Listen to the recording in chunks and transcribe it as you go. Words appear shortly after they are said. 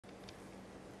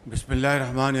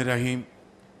Bismillahirrahmanirrahim.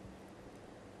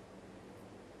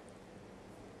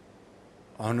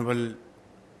 Honorable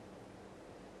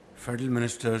Federal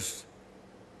Ministers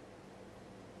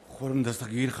Khurram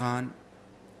Dastagir Khan,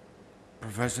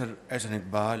 Professor S.N.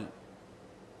 Iqbal,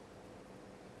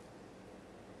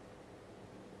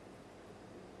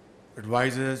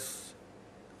 advisors,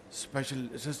 special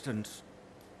assistants,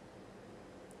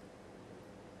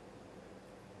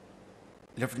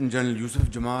 Lieutenant General Yusuf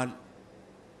Jamal,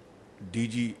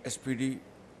 DG SPD,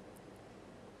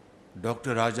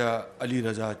 Dr. Raja Ali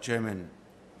Raza, Chairman,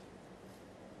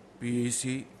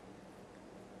 PAC,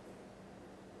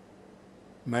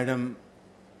 Madam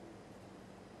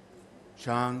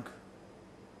Chang,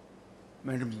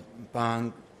 Madam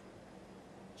Pang,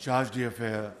 Charge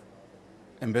d'Affaires,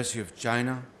 Embassy of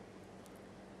China,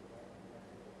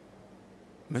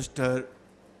 Mr.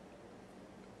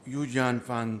 Yu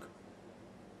Jianfang,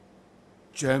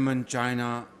 Chairman,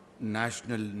 China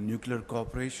National Nuclear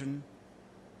Corporation,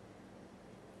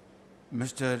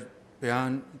 Mr.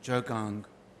 Pian Cherkang,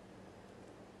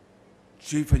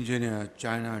 Chief Engineer,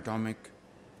 China Atomic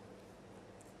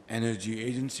Energy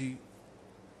Agency,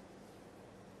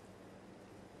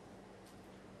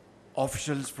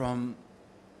 officials from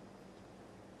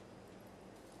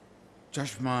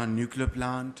Chashma Nuclear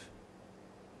Plant,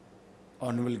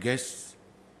 honorable guests,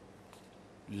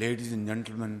 ladies and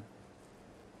gentlemen,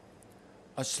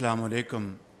 Assalamu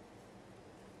alaikum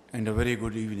and a very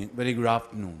good evening, very good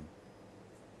afternoon.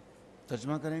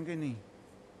 तर्जमा करेंगे नहीं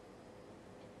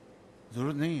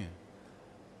ज़रूरत नहीं है.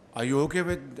 Are you okay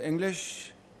with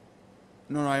English?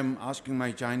 No, I am asking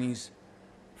my Chinese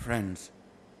friends.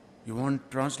 You want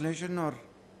translation or?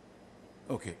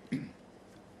 Okay.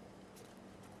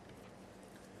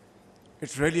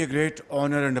 It's really a great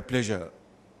honor and a pleasure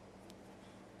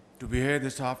to be here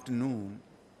this afternoon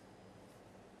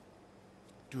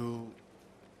to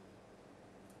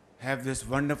have this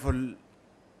wonderful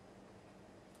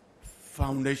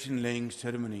foundation laying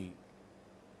ceremony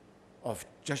of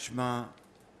Chashma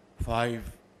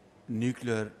 5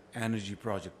 nuclear energy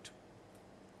project,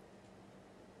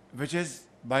 which is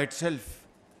by itself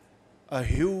a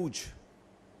huge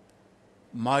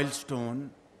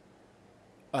milestone,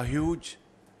 a huge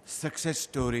success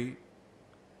story,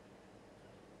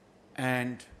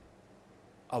 and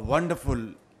a wonderful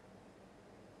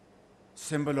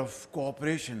symbol of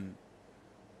cooperation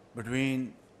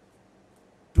between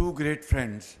two great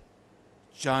friends,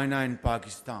 China and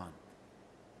Pakistan.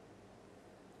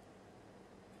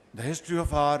 The history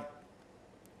of our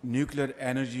nuclear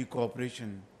energy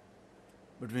cooperation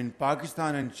between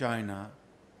Pakistan and China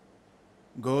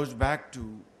goes back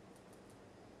to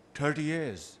 30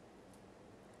 years.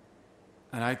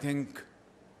 And I think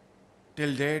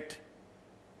till date,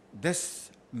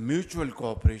 this mutual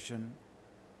cooperation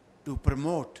to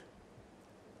promote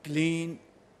clean,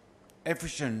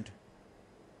 efficient,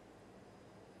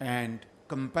 and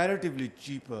comparatively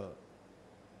cheaper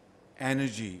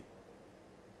energy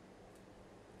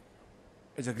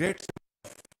is a great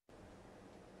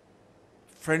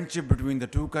friendship between the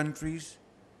two countries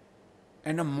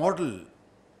and a model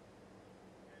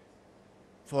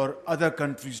for other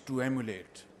countries to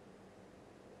emulate.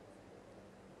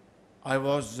 I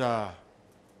was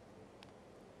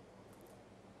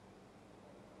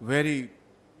very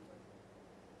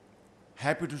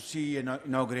happy to see and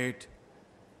inaugurate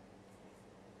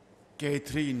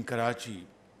K3 in Karachi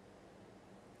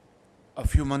a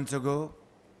few months ago,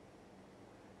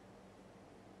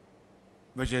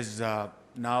 which is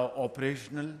now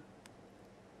operational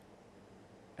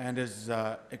and is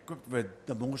equipped with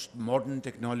the most modern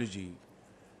technology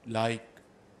like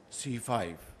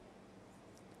C5.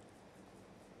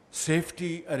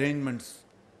 Safety arrangements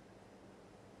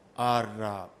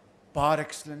are par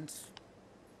excellence,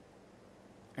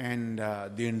 and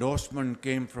the endorsement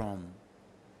came from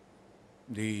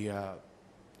the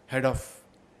head of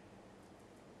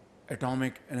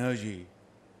Atomic Energy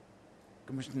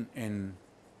Commission in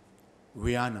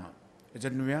Vienna. Is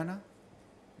it in Vienna?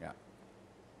 Yeah.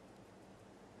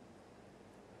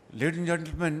 Ladies and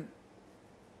gentlemen,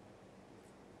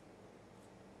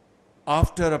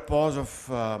 after a pause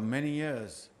of many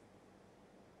years,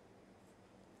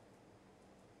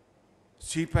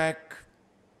 CPAC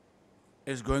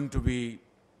is going to be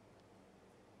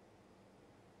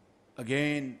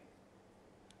again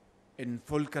in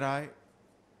full cry,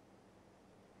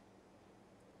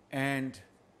 and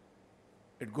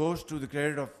it goes to the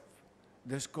credit of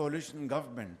this coalition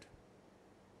government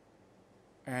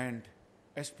and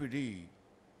SPD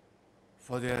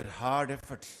for their hard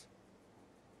efforts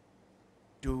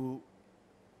to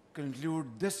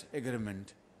conclude this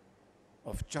agreement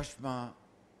of Chashma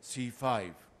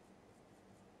C5,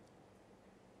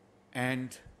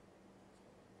 and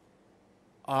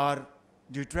our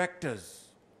detractors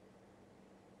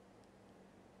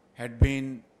had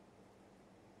been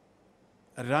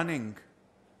running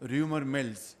rumor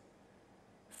mills,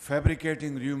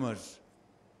 fabricating rumors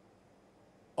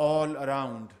all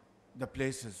around the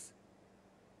places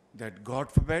that,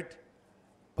 God forbid,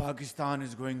 Pakistan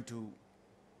is going to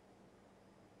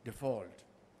default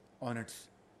on its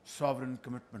sovereign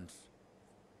commitments.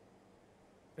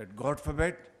 That, God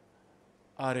forbid,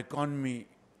 our economy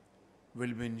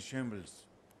will be in shambles.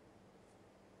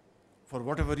 For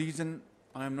whatever reason,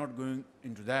 I am not going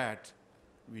into that.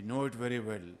 We know it very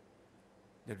well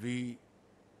that we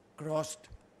crossed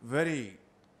very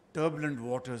turbulent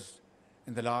waters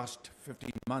in the last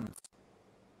 15 months.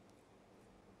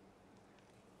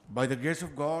 By the grace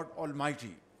of God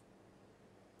Almighty,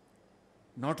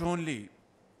 not only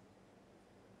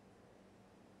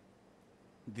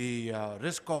the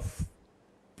risk of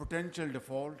potential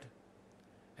default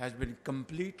has been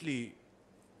completely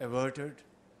averted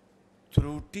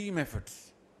through team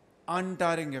efforts,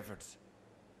 untiring efforts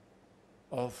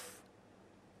of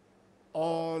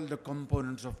all the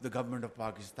components of the government of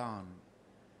Pakistan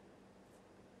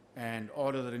and all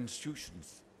other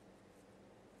institutions.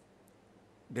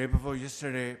 Day before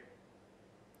yesterday,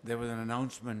 there was an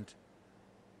announcement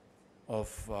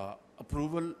of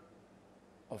approval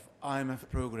of IMF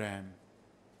program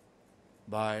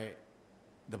by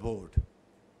the board.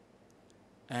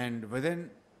 And within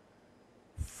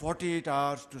 48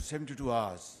 hours to 72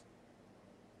 hours,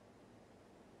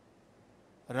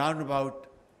 around about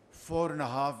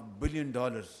 $4.5 billion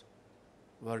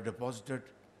were deposited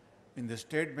in the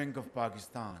State Bank of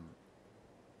Pakistan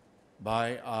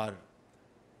by our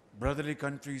brotherly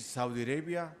countries Saudi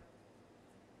Arabia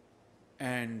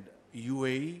and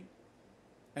UAE,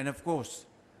 and of course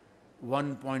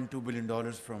 $1.2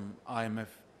 billion from IMF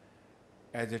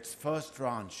as its first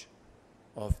tranche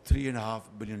of $3.5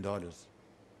 billion.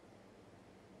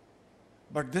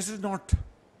 But this is not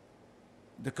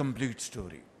the complete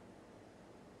story.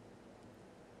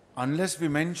 Unless we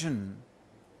mention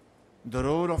the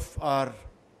role of our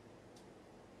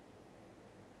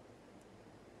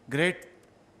great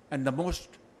and the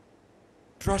most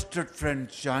trusted friend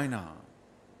China,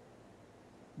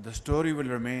 the story will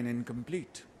remain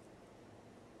incomplete.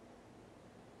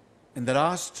 In the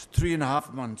last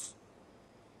 3.5 months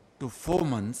to 4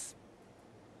 months,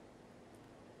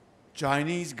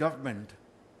 Chinese government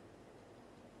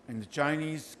and the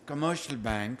Chinese commercial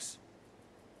banks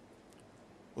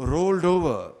rolled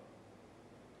over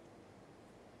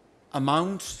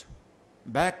amounts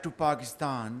back to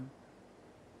Pakistan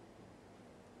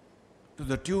to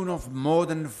the tune of more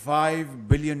than $5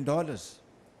 billion.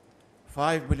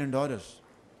 $5 billion.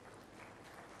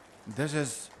 This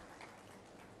is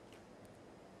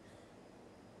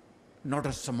not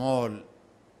a small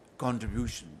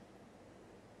contribution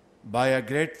by a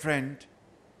great friend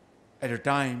at a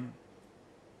time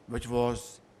which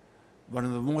was one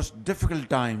of the most difficult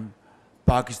time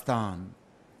Pakistan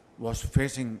was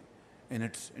facing in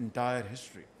its entire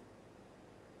history.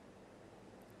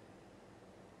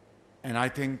 And I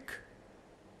think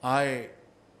I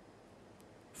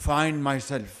find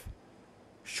myself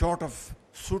short of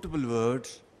suitable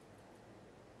words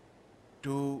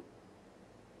to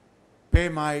pay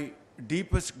my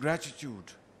deepest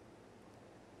gratitude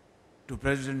to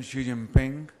President Xi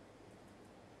Jinping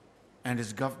and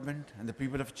his government and the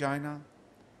people of China,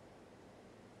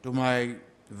 to my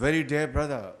very dear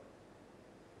brother,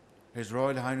 His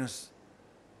Royal Highness,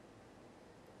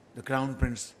 the Crown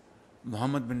Prince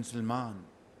Mohammed bin Salman,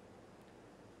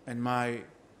 and my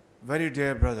very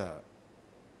dear brother,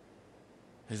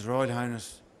 His Royal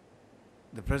Highness,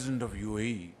 the President of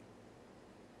UAE,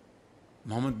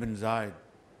 Mohammed bin Zayed,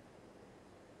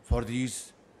 for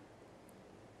these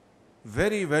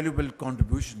very valuable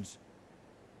contributions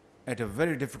at a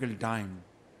very difficult time.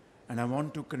 And I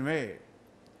want to convey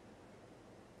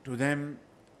to them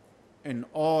in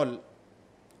all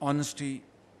honesty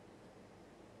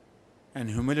and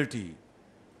humility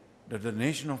that the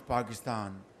nation of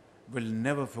Pakistan will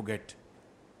never forget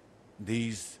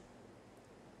these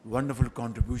wonderful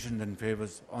contributions and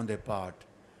favors on their part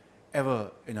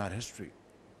ever in our history.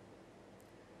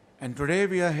 And today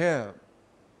we are here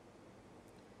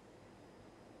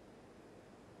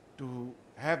to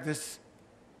have this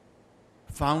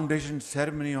foundation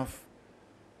ceremony of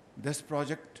this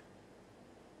project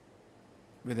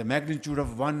with a magnitude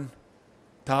of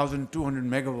 1,200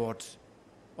 megawatts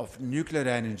of nuclear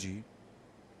energy,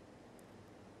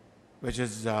 which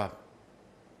is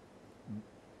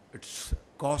Its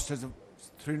cost is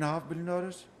 $3.5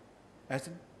 billion.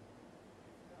 Hasn't?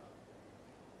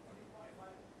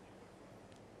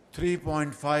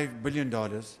 $3.5 billion.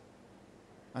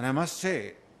 And I must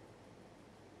say,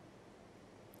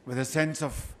 with a sense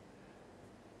of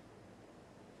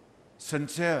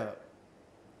sincere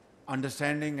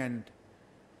understanding and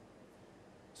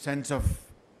sense of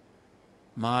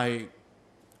my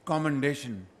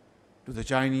commendation to the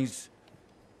Chinese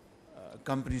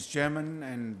company's chairman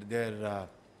and their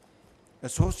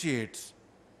associates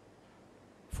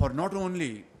for not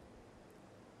only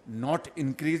not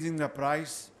increasing the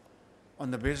price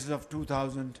on the basis of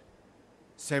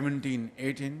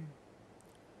 2017-18,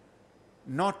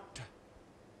 not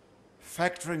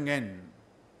factoring in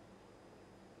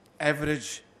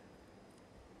average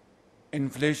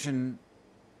inflation,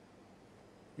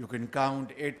 you can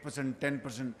count 8%,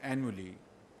 10% annually,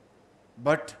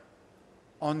 but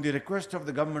on the request of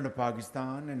the government of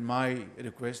Pakistan and my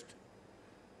request,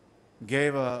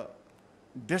 gave a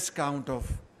discount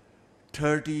of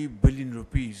 30 billion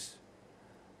rupees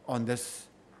on this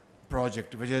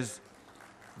project, which is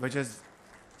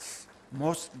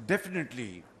most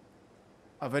definitely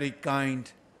a very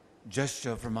kind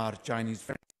gesture from our Chinese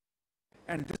friends.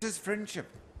 And this is friendship.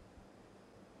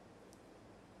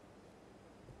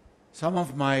 Some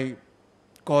of my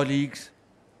colleagues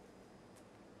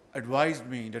advised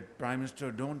me that, Prime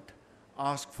Minister, don't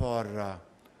ask for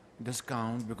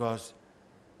discount because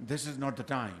this is not the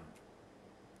time.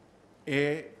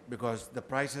 A, because the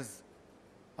prices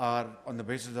are on the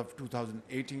basis of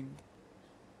 2018.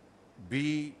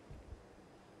 B,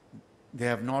 they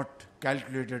have not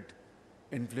calculated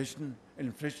inflation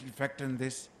factor in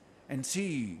this. And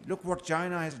C, look what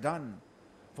China has done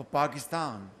for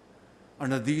Pakistan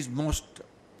under these most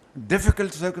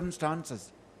difficult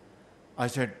circumstances. I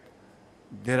said,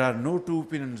 there are no two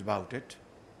opinions about it.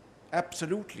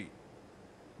 Absolutely.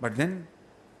 But then,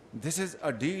 this is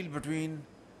a deal between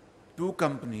two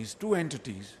companies, two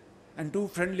entities, and two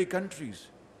friendly countries.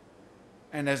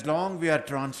 And as long we are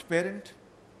transparent,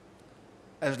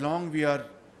 as long we are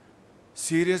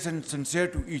serious and sincere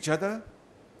to each other,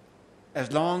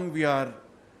 as long we are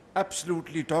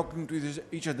absolutely talking to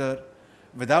each other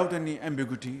without any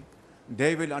ambiguity,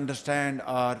 they will understand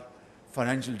our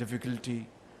financial difficulty.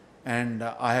 And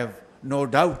I have no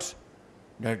doubts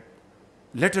that,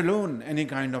 let alone any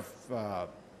kind of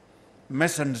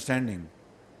misunderstanding,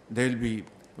 they'll be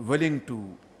willing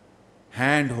to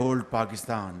handhold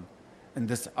Pakistan in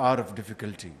this hour of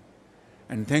difficulty.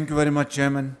 And thank you very much,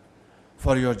 Chairman,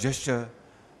 for your gesture.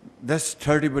 This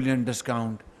 30 billion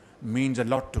discount means a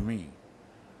lot to me,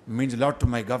 means a lot to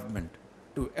my government,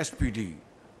 to SPD,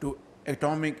 to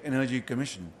Atomic Energy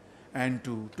Commission, and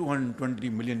to 220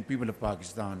 million people of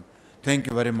Pakistan. Thank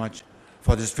you very much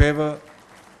for this favor.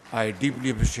 I deeply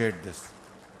appreciate this.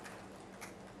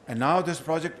 And now this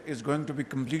project is going to be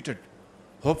completed,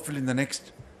 hopefully in the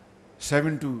next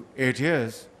 7 to 8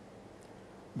 years.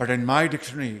 But in my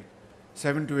dictionary,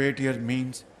 7 to 8 years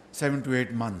means 7 to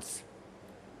 8 months.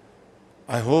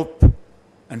 I hope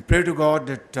and pray to God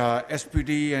that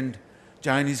SPD and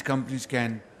Chinese companies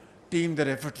can team their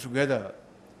efforts together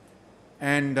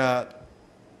and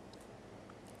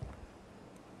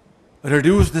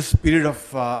reduce this period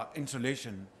of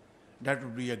insulation. That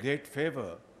would be a great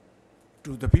favor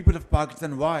to the people of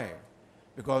Pakistan. Why?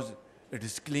 Because it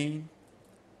is clean,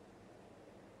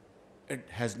 it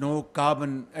has no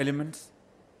carbon elements,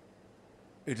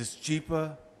 it is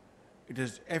cheaper, it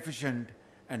is efficient,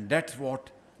 and that's what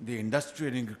the industry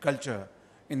and agriculture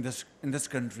in this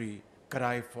country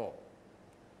cry for.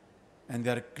 And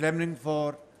they are clamoring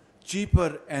for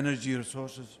cheaper energy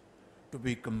resources to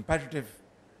be competitive,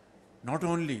 not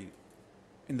only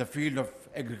in the field of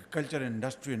agriculture,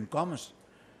 industry and commerce,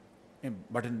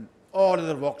 but in all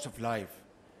other walks of life.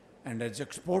 And as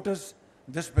exporters,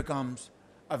 this becomes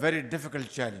a very difficult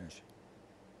challenge.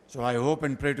 So I hope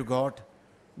and pray to God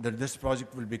that this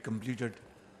project will be completed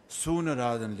sooner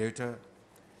rather than later.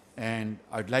 And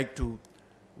I'd like to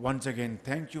once again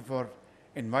thank you for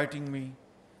inviting me.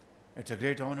 It's a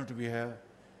great honor to be here,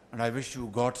 and I wish you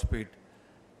Godspeed.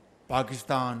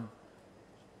 Pakistan,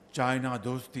 China,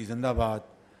 Dosti, Zindabad,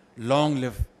 long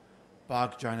live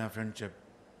Pak-China friendship,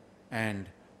 and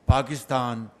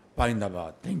Pakistan,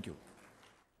 Paindabad. Thank you.